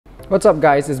What's up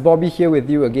guys, it's Bobby here with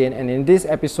you again, and in this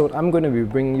episode I'm going to be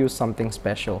bringing you something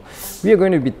special. We are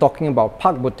going to be talking about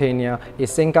Parc Botannia, a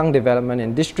Sengkang development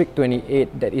in District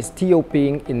 28 that is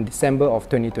TOPing in December of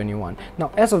 2021.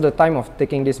 Now, as of the time of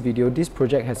taking this video, this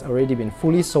project has already been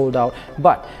fully sold out,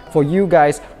 but for you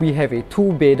guys, we have a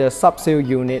 2-bedder sub-sale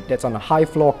unit that's on a high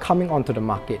floor coming onto the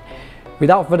market.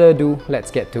 Without further ado,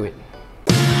 let's get to it.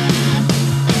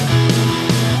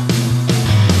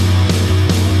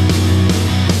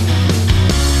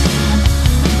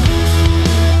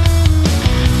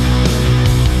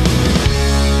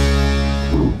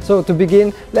 So to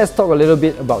begin, let's talk a little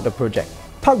bit about the project.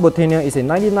 Parc Botannia is a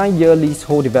 99-year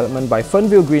leasehold development by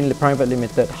Fernvale Green Private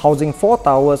Limited, housing 4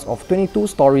 towers of 22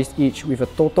 stories each with a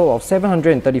total of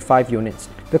 735 units.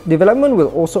 The development will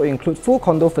also include full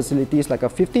condo facilities like a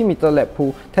 50-meter lap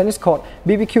pool, tennis court,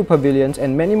 BBQ pavilions,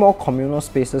 and many more communal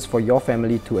spaces for your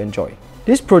family to enjoy.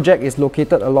 This project is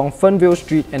located along Fernvale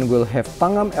Street and will have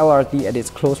Thanggam LRT at its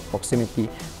close proximity.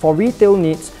 For retail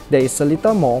needs, there is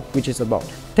Seletar Mall, which is about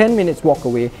 10 minutes walk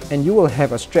away, and you will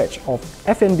have a stretch of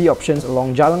F&B options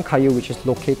along Jalan Kayu, which is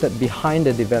located behind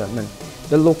the development.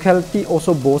 The locality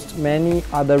also boasts many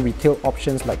other retail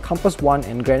options like Campus 1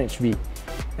 and Greenwich V.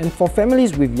 And for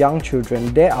families with young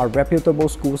children, there are reputable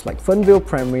schools like Fernvale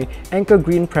Primary, Anchor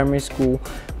Green Primary School,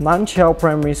 Nan Chiau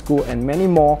Primary School, and many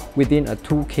more within a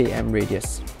 2 km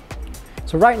radius.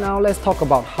 So right now, let's talk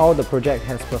about how the project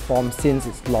has performed since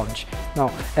its launch.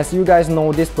 Now, as you guys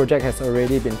know, this project has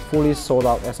already been fully sold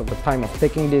out as of the time of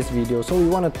taking this video, so we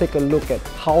want to take a look at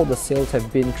how the sales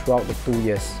have been throughout the 2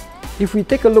 years. If we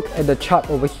take a look at the chart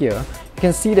over here, you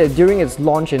can see that during its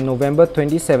launch in November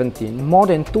 2017, more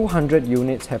than 200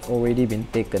 units have already been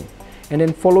taken. And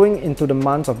then following into the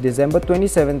months of December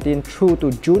 2017 through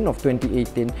to June of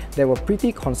 2018, there were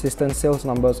pretty consistent sales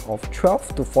numbers of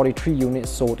 12 to 43 units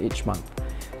sold each month.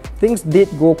 Things did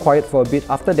go quiet for a bit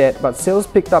after that, but sales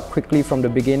picked up quickly from the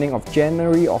beginning of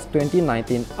January of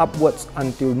 2019 upwards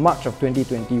until March of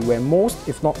 2020, where most,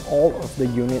 if not all, of the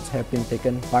units have been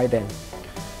taken by then.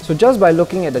 So just by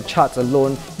looking at the charts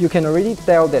alone, you can already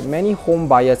tell that many home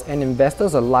buyers and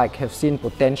investors alike have seen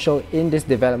potential in this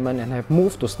development and have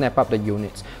moved to snap up the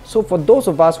units. So for those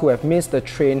of us who have missed the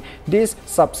train, this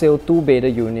sub-sale 2-bedder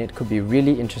unit could be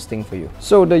really interesting for you.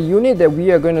 So the unit that we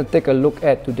are going to take a look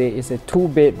at today is a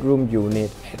 2-bedroom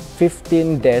unit at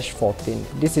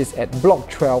 15-14. This is at Block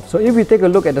 12. So if we take a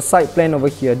look at the site plan over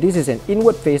here, this is an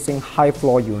inward-facing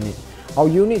high-floor unit. Our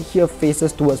unit here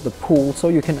faces towards the pool, so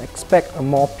you can expect a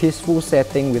more peaceful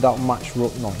setting without much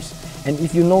road noise. And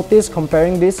if you notice,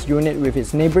 comparing this unit with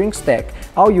its neighbouring stack,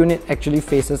 our unit actually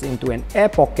faces into an air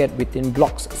pocket within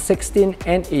blocks 16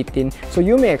 and 18, so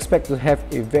you may expect to have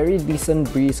a very decent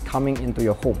breeze coming into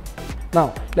your home.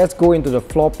 Now, let's go into the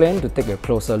floor plan to take a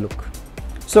closer look.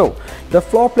 So, the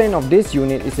floor plan of this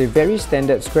unit is a very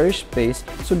standard squarish space,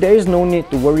 so there is no need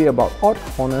to worry about odd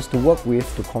corners to work with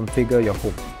to configure your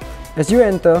home. As you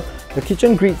enter, the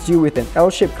kitchen greets you with an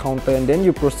L-shaped counter, and then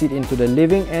you proceed into the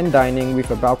living and dining with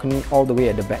a balcony all the way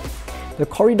at the back. The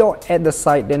corridor at the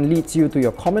side then leads you to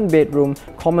your common bedroom,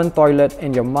 common toilet,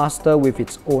 and your master with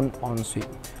its own ensuite.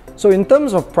 So in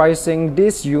terms of pricing,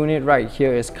 this unit right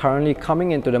here is currently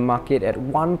coming into the market at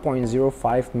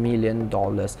 $1.05 million.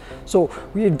 So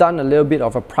we've done a little bit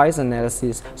of a price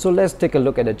analysis, so let's take a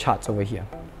look at the charts over here.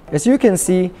 As you can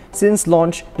see, since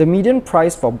launch, the median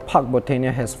price for Parc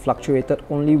Botannia has fluctuated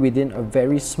only within a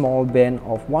very small band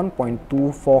of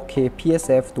 1.24k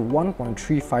PSF to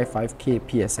 1.355k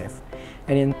PSF.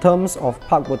 And in terms of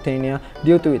Parc Botannia,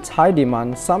 due to its high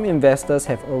demand, some investors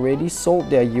have already sold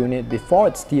their unit before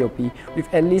its TOP, with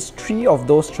at least 3 of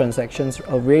those transactions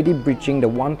already breaching the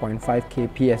 1.5k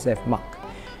PSF mark.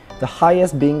 The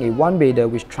highest being a 1-bedder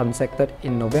which transacted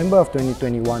in November of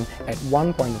 2021 at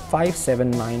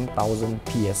 1.579 thousand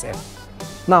PSF.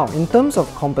 Now, in terms of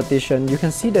competition, you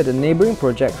can see that the neighbouring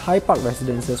project High Park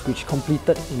Residences, which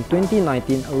completed in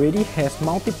 2019, already has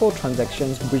multiple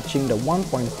transactions breaching the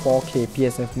 1.4k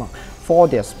PSF mark for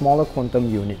their smaller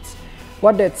quantum units.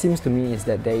 What that seems to me is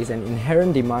that there is an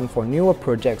inherent demand for newer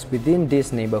projects within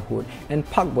this neighbourhood, and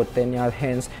Parc Botannia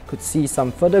hence could see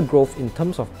some further growth in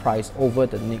terms of price over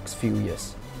the next few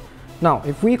years. Now,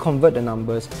 if we convert the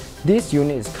numbers, this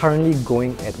unit is currently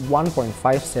going at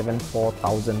 1.574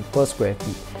 thousand per square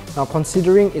feet. Now,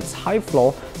 considering its high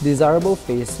floor, desirable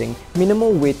facing,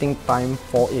 minimal waiting time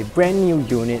for a brand new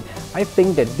unit, I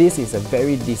think that this is a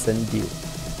very decent deal.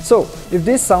 So, if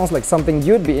this sounds like something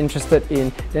you'd be interested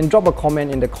in, then drop a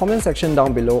comment in the comment section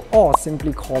down below, or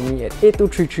simply call me at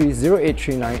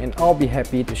 8233-0839 and I'll be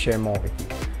happy to share more with you.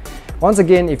 Once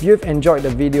again, if you've enjoyed the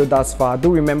video thus far,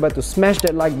 do remember to smash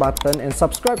that like button and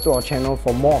subscribe to our channel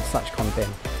for more of such content.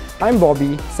 I'm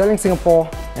Bobby, selling Singapore,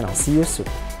 and I'll see you soon.